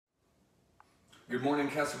Good morning,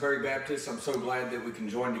 Castleberry Baptist. I'm so glad that we can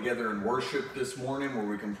join together in worship this morning, where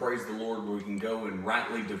we can praise the Lord, where we can go and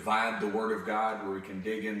rightly divide the Word of God, where we can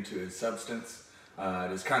dig into His substance.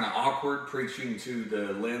 It is kind of awkward preaching to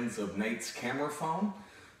the lens of Nate's camera phone,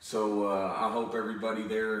 so I hope everybody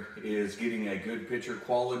there is getting a good picture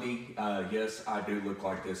quality. Yes, I do look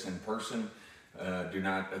like this in person. Do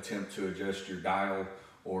not attempt to adjust your dial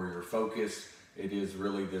or your focus. It is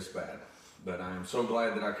really this bad. But I am so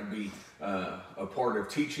glad that I could be a part of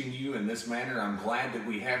teaching you in this manner. I'm glad that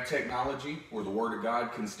we have technology where the Word of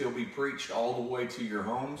God can still be preached all the way to your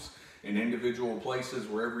homes in individual places,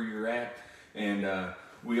 wherever you're at. And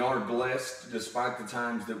we are blessed despite the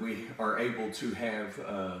times that we are able to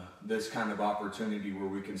have this kind of opportunity where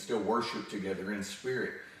we can still worship together in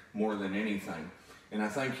spirit more than anything. And I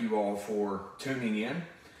thank you all for tuning in.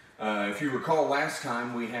 If you recall, last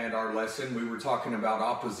time we had our lesson, we were talking about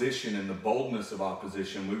opposition and the boldness of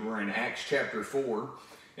opposition. We were in Acts chapter 4,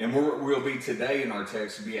 and where we'll be today in our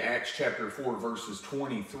text will be Acts chapter 4, verses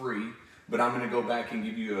 23. But I'm going to go back and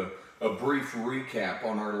give you a brief recap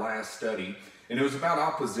on our last study. And it was about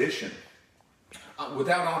opposition.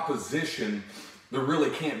 Without opposition, there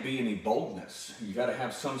really can't be any boldness. You got to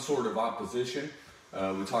have some sort of opposition.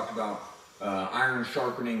 We talked about iron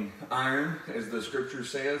sharpening iron, as the scripture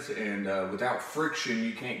says, and without friction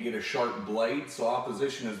you can't get a sharp blade. So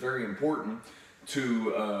opposition is very important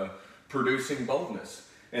to producing boldness.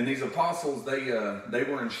 And these apostles, they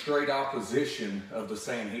were in straight opposition of the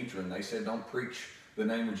Sanhedrin. They said, don't preach the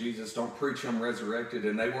name of Jesus, don't preach Him resurrected,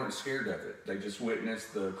 and they weren't scared of it. They just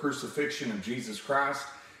witnessed the crucifixion of Jesus Christ,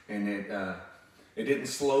 and it didn't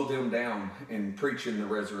slow them down in preaching the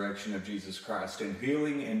resurrection of Jesus Christ and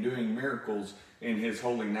healing and doing miracles in His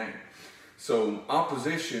holy name. So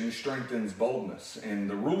opposition strengthens boldness. And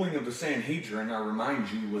the ruling of the Sanhedrin, I remind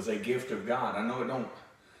you, was a gift of God. I know it don't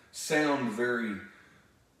sound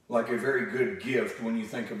like a very good gift when you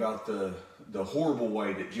think about the horrible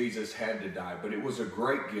way that Jesus had to die. But it was a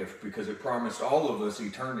great gift because it promised all of us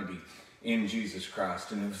eternity in Jesus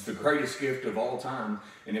Christ. And it was the greatest gift of all time,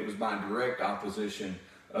 and it was by direct opposition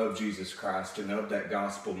of Jesus Christ and of that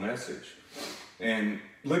gospel message. And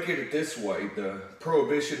look at it this way: the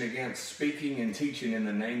prohibition against speaking and teaching in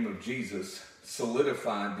the name of Jesus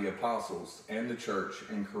solidified the apostles and the church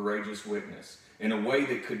in courageous witness in a way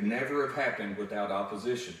that could never have happened without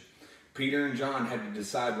opposition. Peter and John had to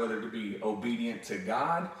decide whether to be obedient to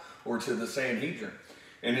God or to the Sanhedrin.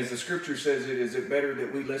 And as the scripture says, is it better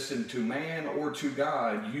that we listen to man or to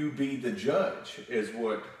God? You be the judge, is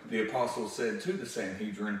what the apostles said to the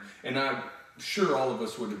Sanhedrin. And I'm sure all of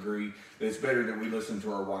us would agree that it's better that we listen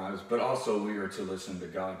to our wives, but also we are to listen to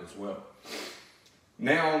God as well.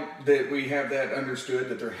 Now that we have that understood,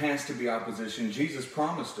 that there has to be opposition, Jesus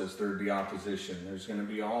promised us there would be opposition. There's going to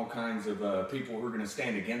be all kinds of people who are going to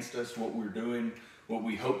stand against us, what we're doing, what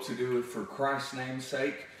we hope to do for Christ's name's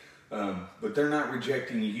sake. But they're not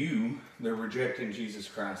rejecting you, they're rejecting Jesus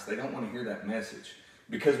Christ. They don't want to hear that message,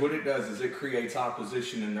 because what it does is it creates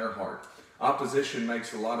opposition in their heart. Opposition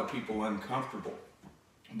makes a lot of people uncomfortable,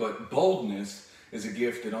 but boldness is a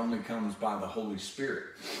gift that only comes by the Holy Spirit.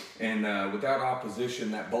 And without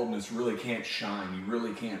opposition, that boldness really can't shine. You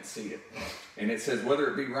really can't see it. And it says, whether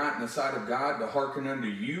it be right in the sight of God to hearken unto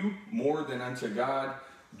you more than unto God,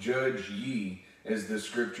 judge ye, as the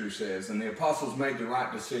scripture says. And the apostles made the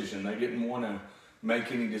right decision. They didn't want to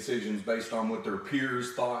make any decisions based on what their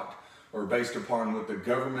peers thought or based upon what the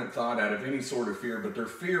government thought, out of any sort of fear, but their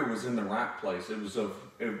fear was in the right place. It was of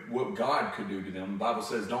what God could do to them. The Bible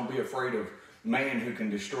says, don't be afraid of man who can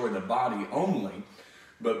destroy the body only,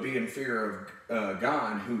 but be in fear of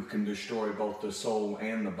God who can destroy both the soul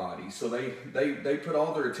and the body. So they put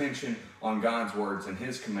all their attention on God's words and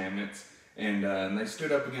His commandments. And they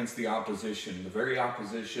stood up against the opposition, the very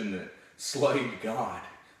opposition that slayed God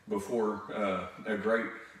before a great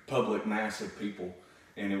public mass of people.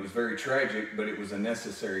 And it was very tragic, but it was a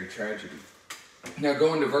necessary tragedy. Now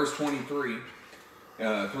going to verse 23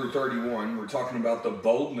 through 31, we're talking about the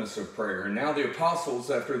boldness of prayer. And now the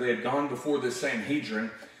apostles, after they had gone before the Sanhedrin,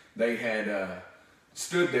 they had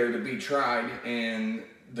stood there to be tried, and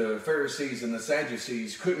the Pharisees and the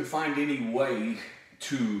Sadducees couldn't find any way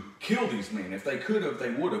to kill these men. If they could have, they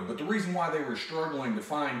would have. But the reason why they were struggling to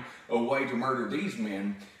find a way to murder these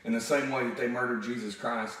men in the same way that they murdered Jesus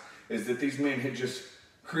Christ is that these men had just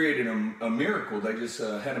created a miracle. They just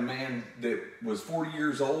had a man that was 40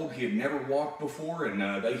 years old. He had never walked before,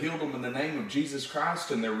 and they healed him in the name of Jesus Christ.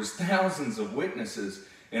 And there was thousands of witnesses.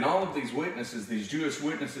 And all of these witnesses, these Jewish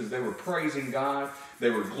witnesses, they were praising God. They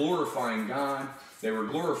were glorifying God. They were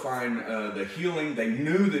glorifying the healing. They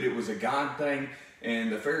knew that it was a God thing.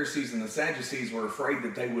 And the Pharisees and the Sadducees were afraid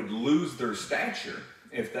that they would lose their stature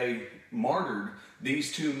if they martyred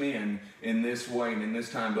these two men in this way and in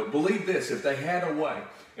this time. But believe this, if they had a way,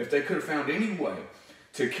 if they could have found any way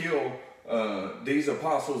to kill these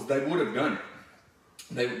apostles, they would have done it.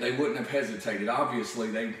 They wouldn't have hesitated.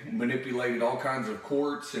 Obviously, they manipulated all kinds of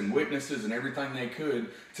courts and witnesses and everything they could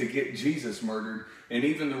to get Jesus murdered. And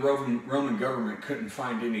even the Roman government couldn't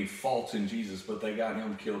find any fault in Jesus, but they got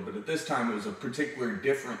him killed. But at this time, it was a particularly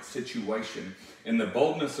different situation. And the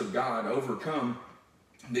boldness of God overcome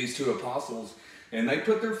these two apostles. And they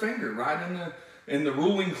put their finger right in the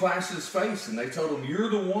ruling class's face. And they told them, you're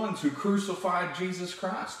the ones who crucified Jesus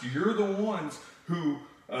Christ. You're the ones who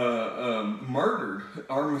murdered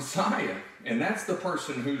our Messiah, and that's the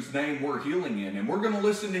person whose name we're healing in, and we're going to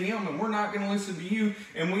listen to him, and we're not going to listen to you,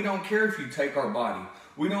 and we don't care if you take our body,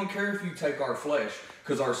 we don't care if you take our flesh,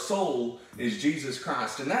 because our soul is Jesus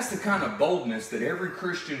Christ. And that's the kind of boldness that every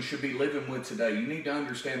Christian should be living with today. You need to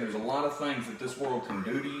understand there's a lot of things that this world can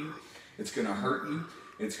do to you. It's going to hurt you.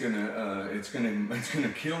 It's going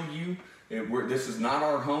to kill you. This is not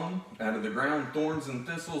our home. Out of the ground, thorns and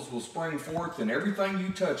thistles will spring forth, and everything you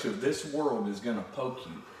touch of this world is going to poke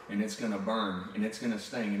you, and it's going to burn, and it's going to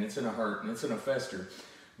sting, and it's going to hurt, and it's going to fester.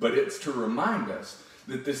 But it's to remind us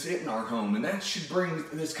that this isn't our home, and that should bring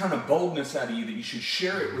this kind of boldness out of you, that you should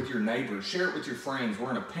share it with your neighbors, share it with your friends.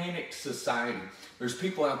 We're in a panicked society. There's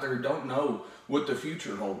people out there who don't know what the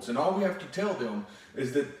future holds, and all we have to tell them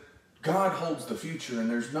is that God holds the future, and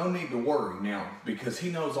there's no need to worry now because he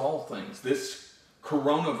knows all things. This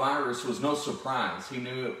coronavirus was no surprise. He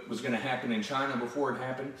knew it was going to happen in China before it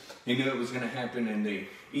happened. He knew it was going to happen in the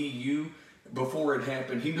EU before it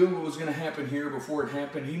happened. He knew it was going to happen here before it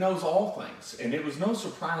happened. He knows all things, and it was no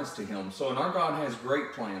surprise to him. So, and our God has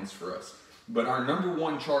great plans for us. But our number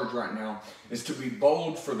one charge right now is to be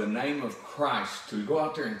bold for the name of Christ, to go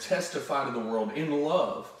out there and testify to the world in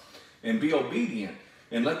love and be obedient.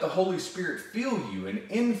 And let the Holy Spirit fill you, an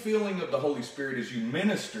infilling of the Holy Spirit as you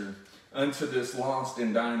minister unto this lost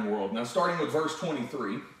and dying world. Now, starting with verse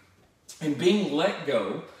 23, and being let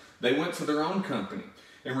go, they went to their own company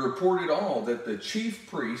and reported all that the chief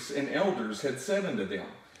priests and elders had said unto them.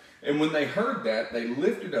 And when they heard that, they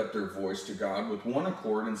lifted up their voice to God with one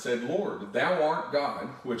accord and said, Lord, thou art God,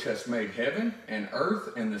 which hast made heaven and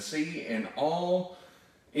earth and the sea and all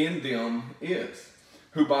in them is,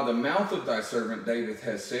 who by the mouth of thy servant David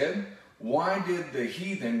has said, why did the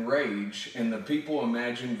heathen rage and the people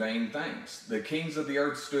imagine vain things? The kings of the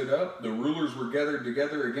earth stood up, the rulers were gathered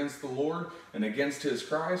together against the Lord and against his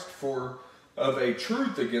Christ, for of a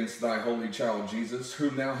truth against thy holy child Jesus,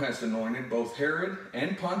 whom thou hast anointed, both Herod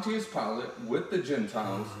and Pontius Pilate with the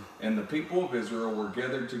Gentiles and the people of Israel were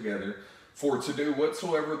gathered together, for to do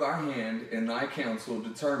whatsoever thy hand and thy counsel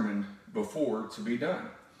determined before to be done.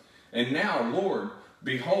 And now, Lord,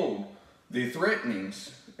 behold the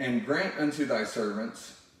threatenings, and grant unto thy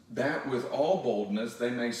servants that with all boldness they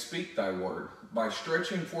may speak thy word, by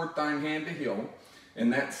stretching forth thine hand to heal,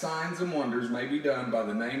 and that signs and wonders may be done by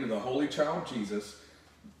the name of the Holy Child Jesus.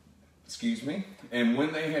 And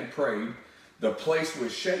when they had prayed, the place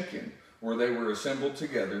was shaken where they were assembled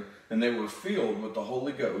together, and they were filled with the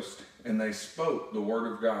Holy Ghost, and they spoke the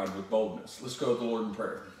word of God with boldness. Let's go to the Lord in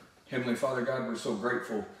prayer. Heavenly Father God, we're so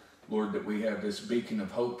grateful, Lord, that we have this beacon of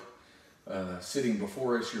hope sitting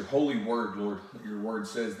before us. Your holy word, Lord, your word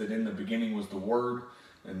says that in the beginning was the Word,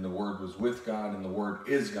 and the Word was with God, and the Word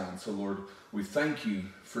is God. So, Lord, we thank you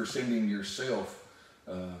for sending yourself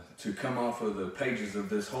to come off of the pages of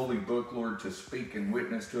this holy book, Lord, to speak and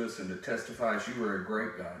witness to us and to testify as you are a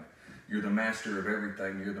great God. You're the master of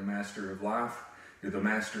everything. You're the master of life. You're the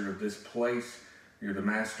master of this place. You're the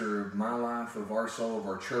master of my life, of our soul, of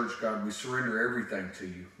our church. God, we surrender everything to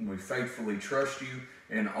you, and we faithfully trust you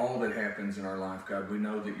in all that happens in our life. God, we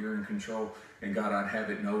know that you're in control, and God, I'd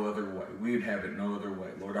have it no other way. We'd have it no other way.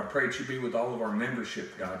 Lord, I pray that you be with all of our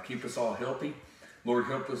membership, God. Keep us all healthy. Lord,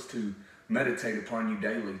 help us to meditate upon you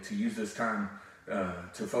daily, to use this time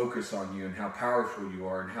to focus on you and how powerful you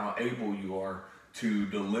are and how able you are to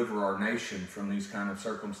deliver our nation from these kind of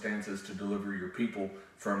circumstances, to deliver your people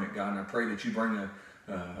from it, God. And I pray that you bring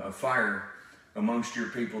a fire amongst your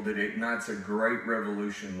people that ignites a great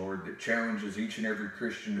revolution, Lord, that challenges each and every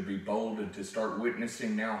Christian to be bold and to start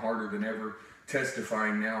witnessing now harder than ever,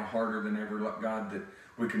 testifying now harder than ever, God, that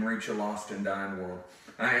we can reach a lost and dying world.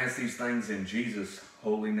 I ask these things in Jesus'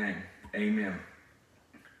 holy name. Amen.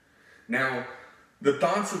 Now, the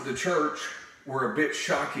thoughts of the church were a bit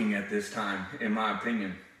shocking at this time, in my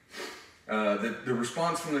opinion. The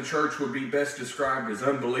response from the church would be best described as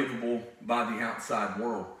unbelievable by the outside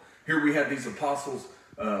world. Here we had these apostles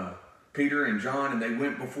Peter and John, and they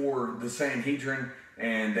went before the Sanhedrin,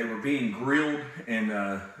 and they were being grilled, and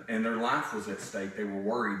their life was at stake. They were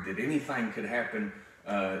worried that anything could happen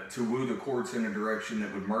to woo the courts in a direction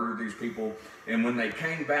that would murder these people. And when they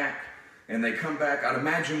came back, I'd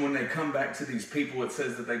imagine when they come back to these people, it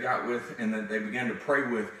says that they got with and that they began to pray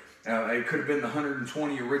with. It could have been the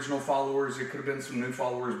 120 original followers. It could have been some new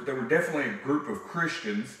followers, but there were definitely a group of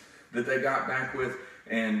Christians that they got back with,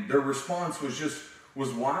 and their response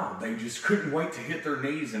was wild. They just couldn't wait to hit their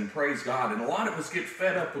knees and praise God. And a lot of us get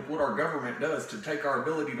fed up with what our government does to take our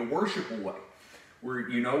ability to worship away. We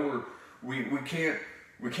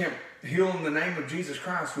can't heal in the name of Jesus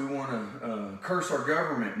Christ. We want to curse our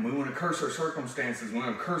government, and we want to curse our circumstances. We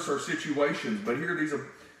want to curse our situations. But here,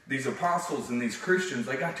 these apostles and these Christians,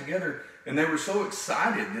 they got together, and they were so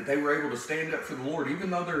excited that they were able to stand up for the Lord, even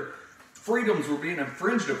though their freedoms were being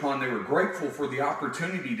infringed upon. They were grateful for the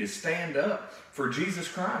opportunity to stand up for Jesus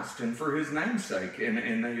Christ and for his name's sake,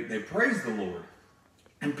 and they praised the Lord.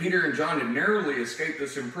 And Peter and John had narrowly escaped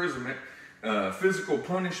this imprisonment, physical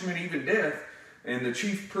punishment, even death. And the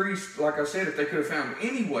chief priest, like I said, if they could have found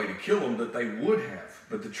any way to kill them, that they would have.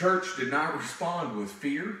 But the church did not respond with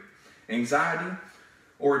fear, anxiety,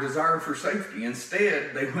 or a desire for safety.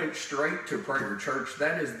 Instead, they went straight to prayer. Church,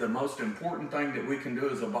 that is the most important thing that we can do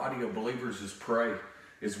as a body of believers, is pray.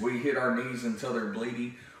 As we hit our knees until they're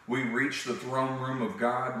bleeding, we reach the throne room of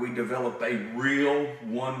God. We develop a real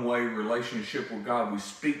one-way relationship with God. We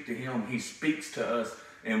speak to him. He speaks to us.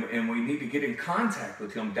 And we need to get in contact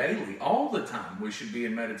with him daily. All the time we should be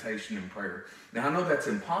in meditation and prayer. Now, I know that's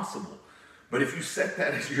impossible. But if you set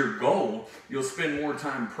that as your goal, you'll spend more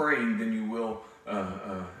time praying than you will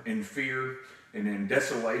in fear and in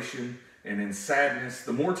desolation and in sadness.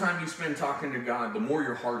 The more time you spend talking to God, the more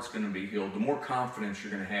your heart's going to be healed, the more confidence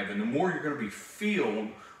you're going to have, and the more you're going to be filled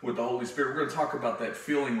with the Holy Spirit. We're going to talk about that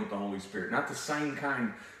filling with the Holy Spirit. Not the same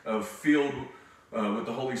kind of filled with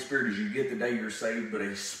the Holy Spirit as you get the day you're saved, but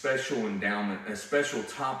a special endowment, a special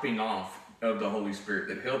topping off of the Holy Spirit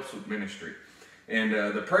that helps with ministry. And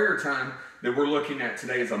the prayer time that we're looking at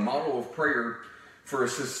today is a model of prayer for a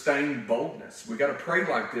sustained boldness. We got to pray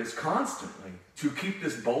like this constantly to keep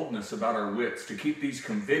this boldness about our wits, to keep these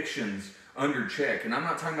convictions under check. And I'm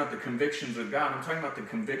not talking about the convictions of God, I'm talking about the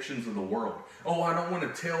convictions of the world. Oh, I don't want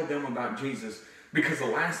to tell them about Jesus because the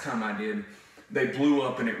last time I did, they blew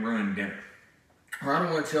up and it ruined dinner. Or I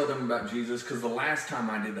don't want to tell them about Jesus because the last time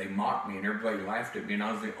I did, they mocked me and everybody laughed at me and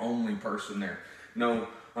I was the only person there. No,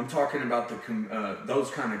 I'm talking about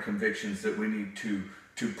those kind of convictions that we need to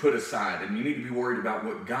put aside. And you need to be worried about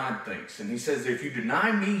what God thinks. And he says, if you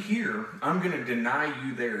deny me here, I'm going to deny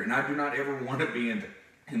you there. And I do not ever want to be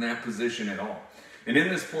in that position at all. And in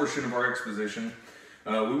this portion of our exposition,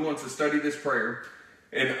 we want to study this prayer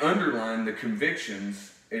and underline the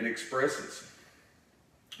convictions it expresses.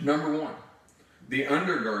 Number one, the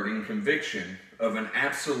undergirding conviction of an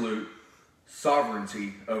absolute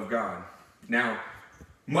sovereignty of God. Now,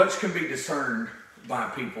 much can be discerned by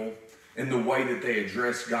people in the way that they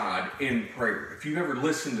address God in prayer. If you've ever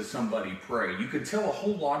listened to somebody pray, you can tell a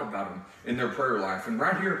whole lot about them in their prayer life. And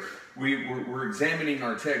right here, we're examining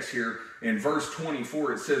our text here in verse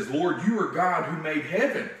 24. It says, Lord, you are God who made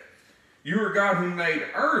heaven. You are God who made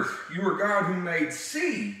earth. You are God who made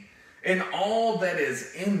sea and all that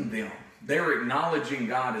is in them. They're acknowledging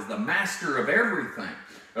God as the master of everything,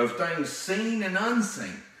 of things seen and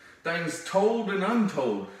unseen, things told and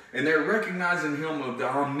untold. And they're recognizing him of the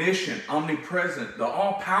omniscient, omnipresent, the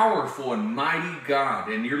all-powerful and mighty God.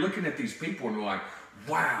 And you're looking at these people and you're like,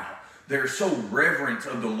 wow, they're so reverent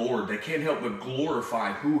of the Lord. They can't help but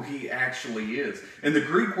glorify who he actually is. And the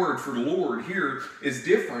Greek word for Lord here is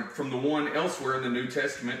different from the one elsewhere in the New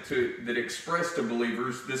Testament that expressed to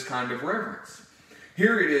believers this kind of reverence.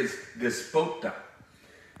 Here it is despota,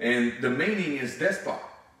 and the meaning is despot,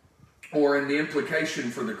 or in the implication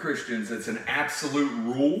for the Christians, it's an absolute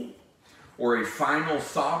rule, or a final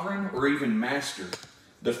sovereign, or even master.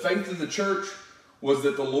 The faith of the church was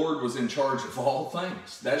that the Lord was in charge of all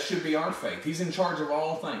things. That should be our faith. He's in charge of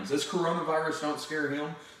all things. This coronavirus don't scare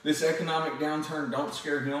him. This economic downturn don't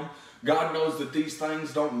scare him. God knows that these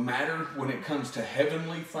things don't matter when it comes to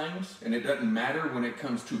heavenly things, and it doesn't matter when it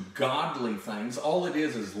comes to godly things. All it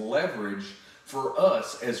is leverage for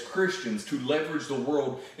us as Christians to leverage the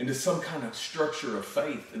world into some kind of structure of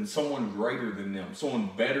faith in someone greater than them, someone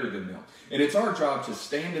better than them. And it's our job to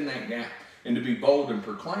stand in that gap and to be bold and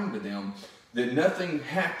proclaim to them that nothing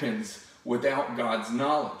happens without God's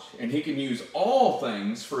knowledge. And he can use all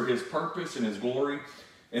things for his purpose and his glory.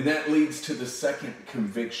 And that leads to the second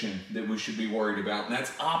conviction that we should be worried about, and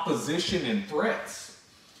that's opposition and threats.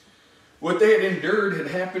 What they had endured had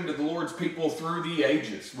happened to the Lord's people through the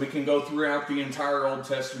ages. We can go throughout the entire Old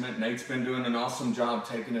Testament. Nate's been doing an awesome job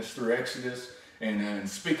taking us through Exodus. And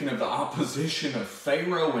speaking of the opposition of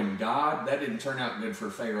Pharaoh and God, that didn't turn out good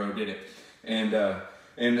for Pharaoh, did it? And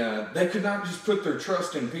they could not just put their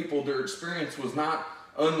trust in people. Their experience was not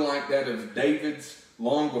unlike that of David's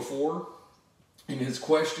long before. In his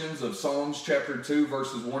questions of Psalms chapter 2,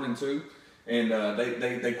 verses 1 and 2. And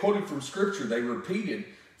they quoted from Scripture. They repeated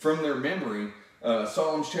from their memory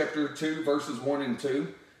Psalms chapter 2, verses 1 and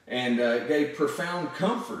 2. And gave profound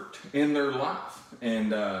comfort in their life.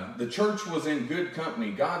 And the church was in good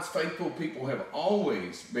company. God's faithful people have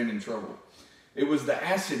always been in trouble. It was the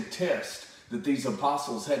acid test that these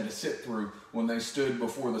apostles had to sit through when they stood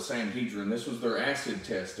before the Sanhedrin. This was their acid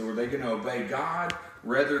test. Were they going to obey God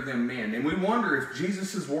rather than men? And we wonder if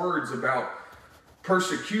Jesus' words about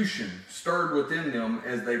persecution stirred within them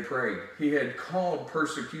as they prayed. He had called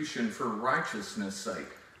persecution for righteousness' sake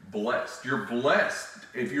blessed. You're blessed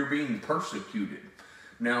if you're being persecuted.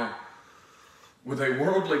 Now, with a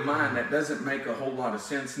worldly mind, that doesn't make a whole lot of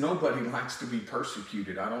sense. Nobody likes to be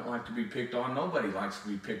persecuted. I don't like to be picked on. Nobody likes to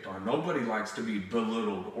be picked on. Nobody likes to be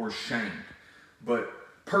belittled or shamed.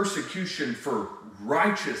 But persecution for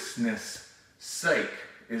righteousness' sake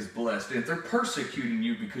is blessed. And if they're persecuting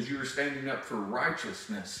you because you are standing up for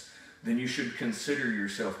righteousness, then you should consider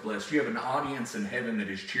yourself blessed. You have an audience in heaven that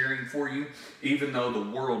is cheering for you, even though the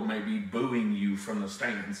world may be booing you from the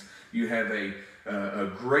stands. You have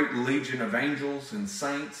a great legion of angels and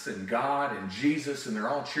saints and God and Jesus, and they're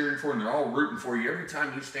all cheering for you, and they're all rooting for you every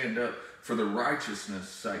time you stand up for the righteousness'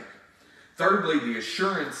 sake. Thirdly, the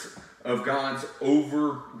assurance of God's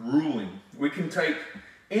overruling. We can take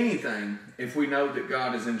anything if we know that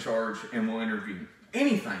God is in charge and will intervene.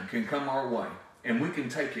 Anything can come our way, and we can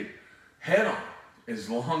take it head on as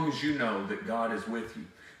long as you know that God is with you.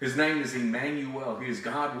 His name is Emmanuel. He is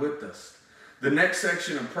God with us. The next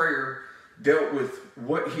section of prayer dealt with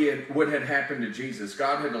what had happened to Jesus.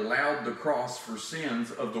 God had allowed the cross for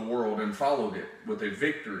sins of the world and followed it with a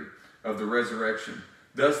victory of the resurrection.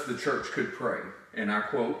 Thus the church could pray, and I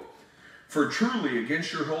quote, "For truly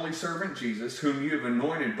against your holy servant Jesus, whom you have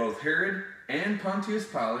anointed both Herod and Pontius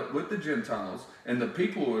Pilate with the Gentiles and the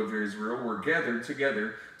people of Israel were gathered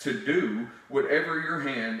together to do whatever your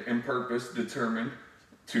hand and purpose determined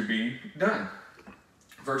to be done."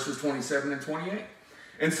 Verses 27 and 28.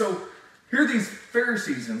 And so here these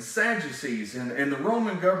Pharisees and Sadducees and the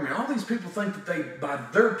Roman government, all these people think that they, by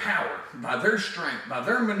their power, by their strength, by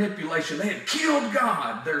their manipulation, they had killed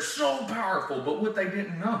God. They're so powerful. But what they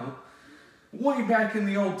didn't know, way back in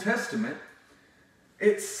the Old Testament,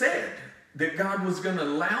 it said that God was going to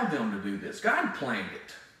allow them to do this. God planned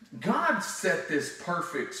it. God set this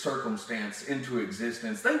perfect circumstance into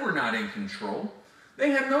existence. They were not in control.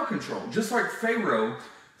 They had no control. Just like Pharaoh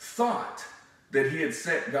thought that he had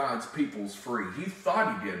set God's peoples free. He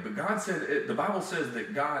thought he did, but God said, the Bible says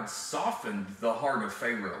that God softened the heart of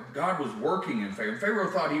Pharaoh. God was working in Pharaoh. Pharaoh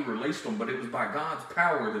thought he released them, but it was by God's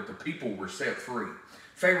power that the people were set free.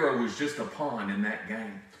 Pharaoh was just a pawn in that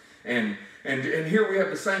game. And here we have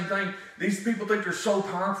the same thing. These people think they're so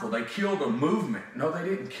powerful. They killed a movement. No, they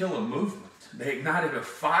didn't kill a movement. They ignited a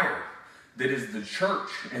fire that is the church,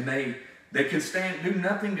 and they can do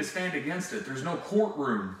nothing to stand against it. There's no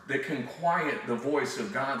courtroom that can quiet the voice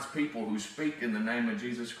of God's people who speak in the name of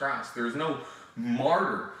Jesus Christ. There's no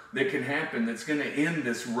martyr that can happen that's going to end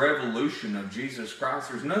this revolution of Jesus Christ.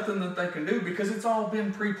 There's nothing that they can do because it's all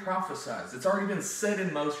been pre-prophesied. It's already been set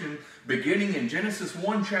in motion beginning in Genesis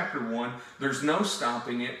 1, chapter 1. There's no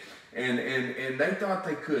stopping it. And they thought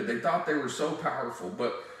they could. They thought they were so powerful.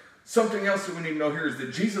 But something else that we need to know here is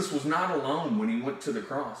that Jesus was not alone when he went to the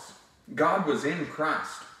cross. God was in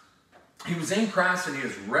Christ. He was in Christ, and he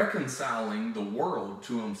is reconciling the world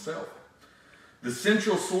to himself. The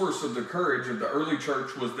central source of the courage of the early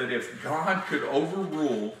church was that if God could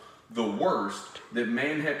overrule the worst that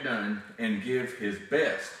man had done and give his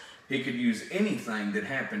best, he could use anything that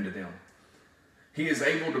happened to them. He is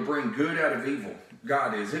able to bring good out of evil.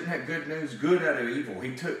 God is. Isn't that good news? Good out of evil.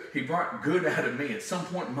 He brought good out of me. At some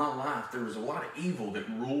point in my life, there was a lot of evil that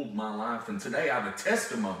ruled my life, and today I have a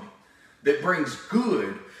testimony that brings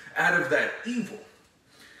good out of that evil.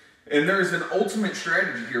 And there is an ultimate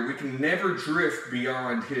strategy here. We can never drift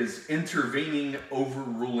beyond his intervening,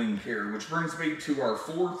 overruling care, which brings me to our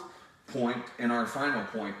fourth point and our final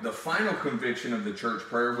point. The final conviction of the church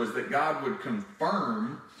prayer was that God would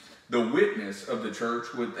confirm the witness of the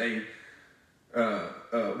church with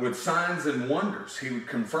signs and wonders. He would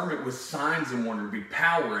confirm it with signs and wonders. Be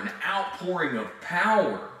power, an outpouring of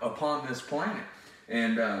power upon this planet.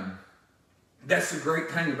 And That's the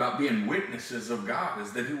great thing about being witnesses of God,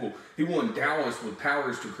 is that He will endow us with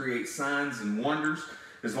powers to create signs and wonders,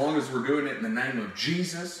 as long as we're doing it in the name of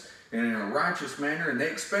Jesus and in a righteous manner. And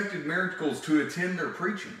they expected miracles to attend their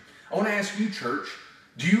preaching. I want to ask you, church,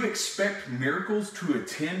 do you expect miracles to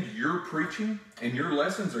attend your preaching and your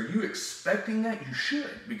lessons? Are you expecting that? You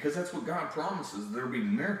should, because that's what God promises. There'll be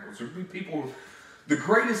miracles. There'll be people. The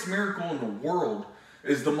greatest miracle in the world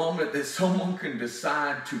is the moment that someone can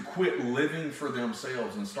decide to quit living for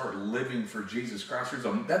themselves and start living for Jesus Christ.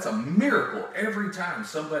 That's a miracle every time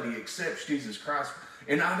somebody accepts Jesus Christ.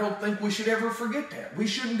 And I don't think we should ever forget that. We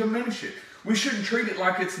shouldn't diminish it. We shouldn't treat it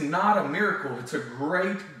like it's not a miracle. It's a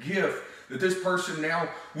great gift that this person now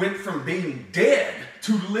went from being dead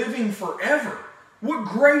to living forever. What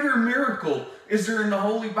greater miracle is there in the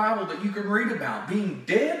Holy Bible that you can read about? Being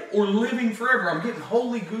dead or living forever? I'm getting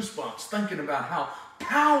holy goosebumps thinking about how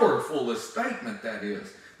powerful a statement that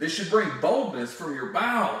is. That should bring boldness from your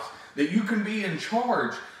bowels, that you can be in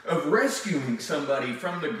charge of rescuing somebody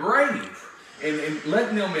from the grave and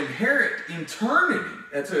letting them inherit eternity.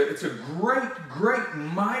 It's a great, great,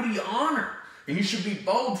 mighty honor. And you should be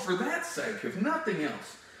bold for that sake, if nothing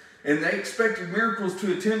else. And they expected miracles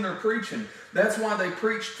to attend their preaching. That's why they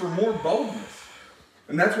preached for more boldness.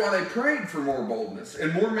 And that's why they prayed for more boldness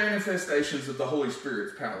and more manifestations of the Holy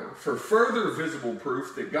Spirit's power, for further visible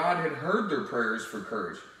proof that God had heard their prayers for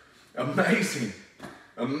courage. Amazing.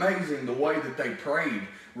 Amazing the way that they prayed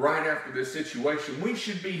right after this situation. We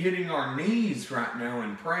should be hitting our knees right now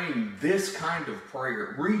and praying this kind of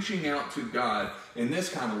prayer, reaching out to God in this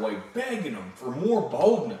kind of way, begging Him for more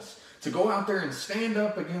boldness to go out there and stand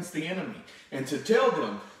up against the enemy and to tell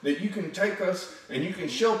them that you can take us and you can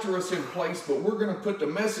shelter us in place, but we're going to put the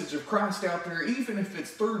message of Christ out there, even if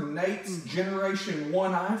it's through Nate's Generation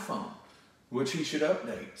 1 iPhone, which he should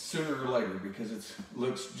update sooner or later because it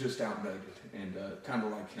looks just outdated and kind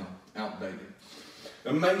of like him, outdated.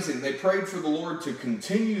 Amazing. They prayed for the Lord to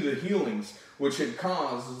continue the healings which had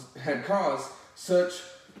caused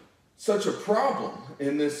such a problem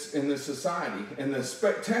in this society. And the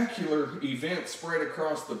spectacular event spread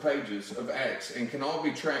across the pages of Acts and can all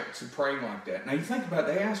be tracked to praying like that. Now you think about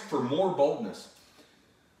it, they asked for more boldness.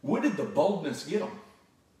 What did the boldness get them?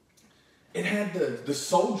 It had the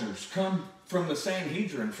soldiers come from the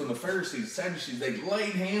Sanhedrin, from the Pharisees, Sadducees. They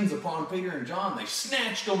laid hands upon Peter and John. They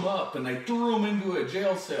snatched them up and they threw them into a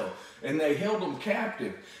jail cell and they held them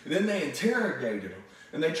captive. And then they interrogated them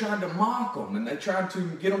and they tried to mock them and they tried to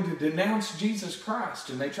get them to denounce Jesus Christ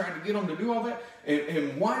and they tried to get them to do all that.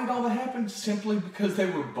 And why did all that happen? Simply because they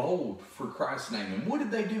were bold for Christ's name. And what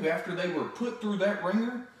did they do after they were put through that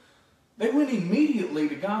ringer? They went immediately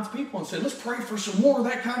to God's people and said, let's pray for some more of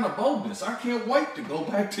that kind of boldness. I can't wait to go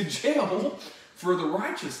back to jail for the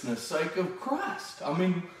righteousness sake of Christ. I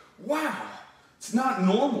mean, wow. It's not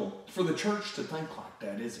normal for the church to think like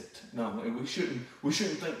that, is it? No, we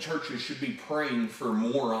shouldn't think churches should be praying for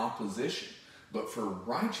more opposition. But for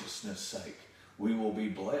righteousness sake, we will be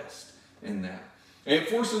blessed in that. And it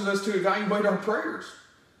forces us to evaluate our prayers.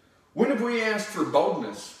 When have we asked for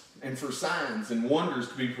boldness and for signs and wonders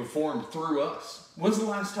to be performed through us? When's the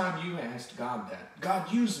last time you asked God that?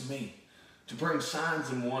 God, use me to bring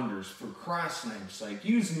signs and wonders for Christ's name's sake.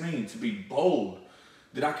 Use me to be bold,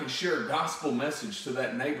 that I can share a gospel message to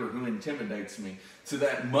that neighbor who intimidates me, to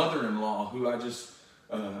that mother-in-law who I just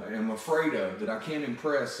am afraid of, that I can't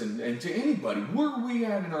impress, and to anybody. Where are we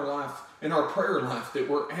at in our life, in our prayer life, that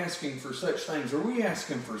we're asking for such things? Are we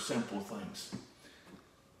asking for simple things?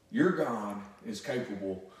 Your God is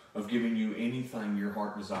capable of giving you anything your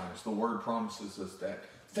heart desires. The Word promises us that.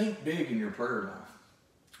 Think big in your prayer life.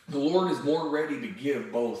 The Lord is more ready to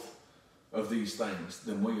give both of these things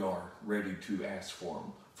than we are ready to ask for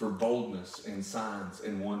them, for boldness and signs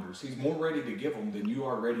and wonders. He's more ready to give them than you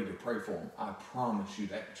are ready to pray for them. I promise you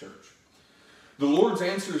that, church. The Lord's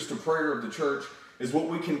answers to prayer of the church is what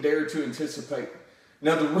we can dare to anticipate.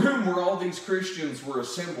 Now, the room where all these Christians were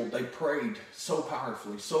assembled, they prayed so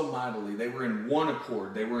powerfully, so mightily. They were in one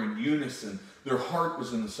accord. They were in unison. Their heart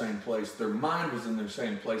was in the same place. Their mind was in the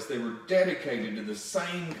same place. They were dedicated to the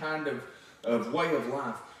same kind of way of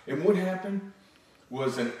life. And what happened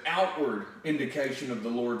was an outward indication of the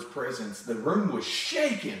Lord's presence. The room was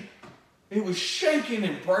shaking. It was shaking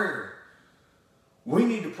in prayer. We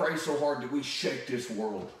need to pray so hard that we shake this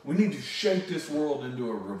world. We need to shake this world into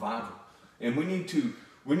a revival. And we need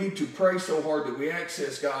to pray so hard that we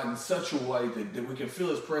access God in such a way that we can feel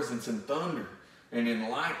His presence in thunder and in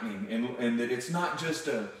lightning, and that it's not just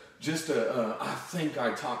a I think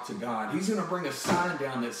I talk to God. He's going to bring a sign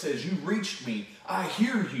down that says, you reached me, I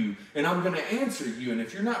hear you, and I'm going to answer you. And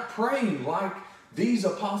if you're not praying like These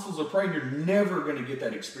apostles are praying. You're never going to get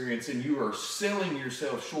that experience, and you are selling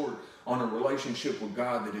yourself short on a relationship with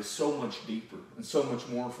God that is so much deeper and so much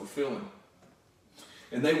more fulfilling.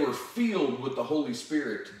 And they were filled with the Holy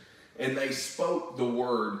Spirit, and they spoke the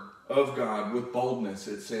word of God with boldness,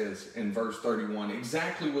 it says in verse 31.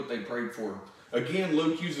 Exactly what they prayed for. Again,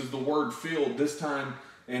 Luke uses the word filled, this time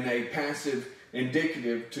in a passive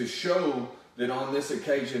indicative, to show that on this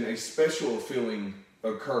occasion a special filling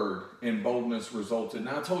occurred and boldness resulted.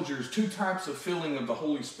 Now I told you there's two types of filling of the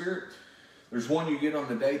Holy Spirit. There's one you get on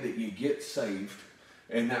the day that you get saved,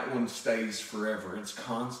 and that one stays forever. It's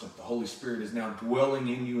constant. The Holy Spirit is now dwelling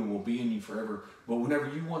in you and will be in you forever. But whenever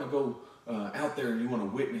you want to go out there and you want to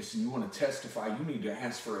witness and you want to testify, you need to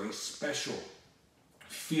ask for a special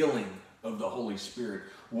filling of the Holy Spirit,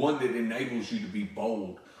 one that enables you to be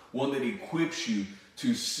bold, one that equips you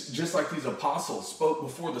to, just like these apostles spoke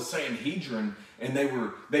before the Sanhedrin, and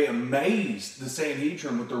they amazed the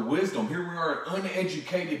Sanhedrin with their wisdom. Here we are,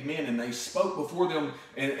 uneducated men, and they spoke before them,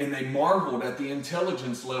 and they marveled at the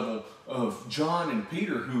intelligence level of John and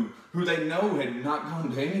Peter, who they know had not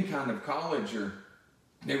gone to any kind of college, or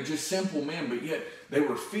they were just simple men, but yet they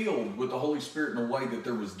were filled with the Holy Spirit in a way that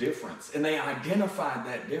there was difference. And they identified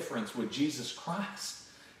that difference with Jesus Christ.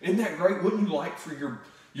 Isn't that great? Wouldn't you like for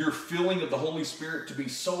your filling of the Holy Spirit to be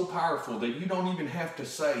so powerful that you don't even have to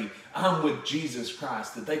say, I'm with Jesus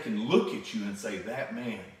Christ, that they can look at you and say, that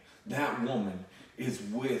man, that woman is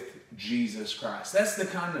with Jesus Christ. That's the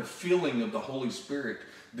kind of filling of the Holy Spirit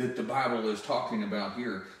that the Bible is talking about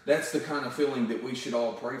here. That's the kind of feeling that we should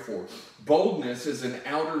all pray for. Boldness is an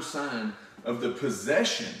outer sign of the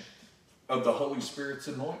possession of the Holy Spirit's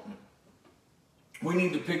anointment. We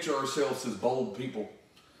need to picture ourselves as bold people.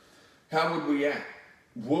 How would we act?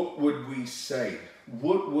 What would we say?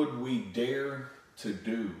 What would we dare to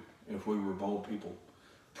do if we were bold people?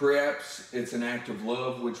 Perhaps it's an act of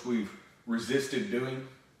love which we've resisted doing,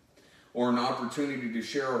 or an opportunity to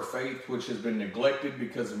share our faith which has been neglected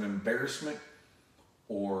because of embarrassment,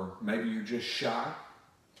 or maybe you're just shy,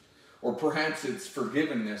 or perhaps it's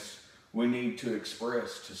forgiveness we need to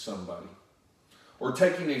express to somebody, or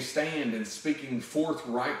taking a stand and speaking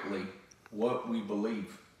forthrightly what we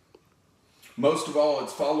believe. Most of all,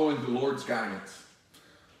 it's following the Lord's guidance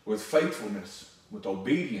with faithfulness, with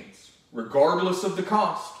obedience, regardless of the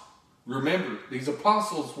cost. Remember, these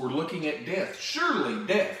apostles were looking at death, surely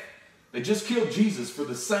death. They just killed Jesus for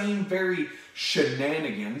the same very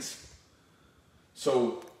shenanigans.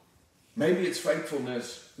 So maybe it's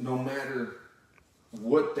faithfulness no matter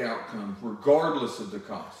what the outcome, regardless of the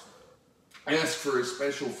cost. Ask for a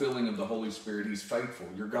special filling of the Holy Spirit. He's faithful.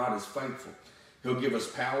 Your God is faithful. He'll give us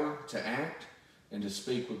power to act and to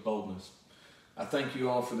speak with boldness. I thank you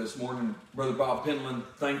all for this morning. Brother Bob Penland,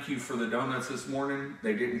 thank you for the donuts this morning.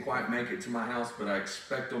 They didn't quite make it to my house, but I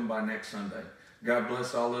expect them by next Sunday. God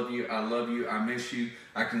bless all of you. I love you. I miss you.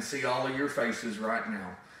 I can see all of your faces right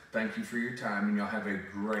now. Thank you for your time, and y'all have a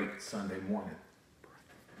great Sunday morning.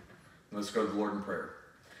 Let's go to the Lord in prayer.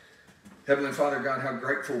 Heavenly Father, God, how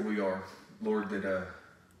grateful we are, Lord, that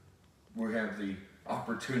we have the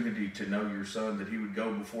opportunity to know your Son, that he would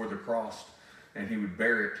go before the cross and he would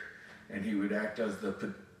bear it and he would act as the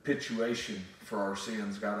propitiation for our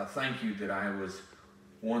sins. God, I thank you that I was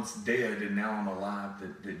once dead and now I'm alive,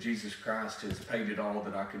 that Jesus Christ has paid it all,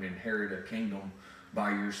 that I can inherit a kingdom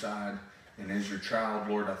by your side. And as your child,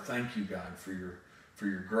 Lord, I thank you, God, for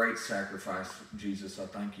your great sacrifice. Jesus, I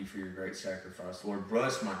thank you for your great sacrifice. Lord,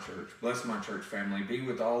 bless my church family. Be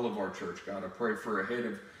with all of our church, God. I pray for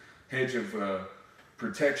a hedge of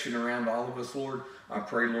protection around all of us, Lord. I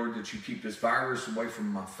pray, Lord, that you keep this virus away from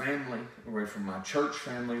my family, away from my church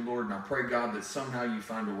family, Lord. And I pray, God, that somehow you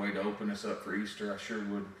find a way to open us up for Easter. I sure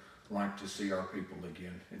would like to see our people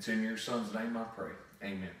again. It's in your Son's name I pray.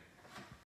 Amen.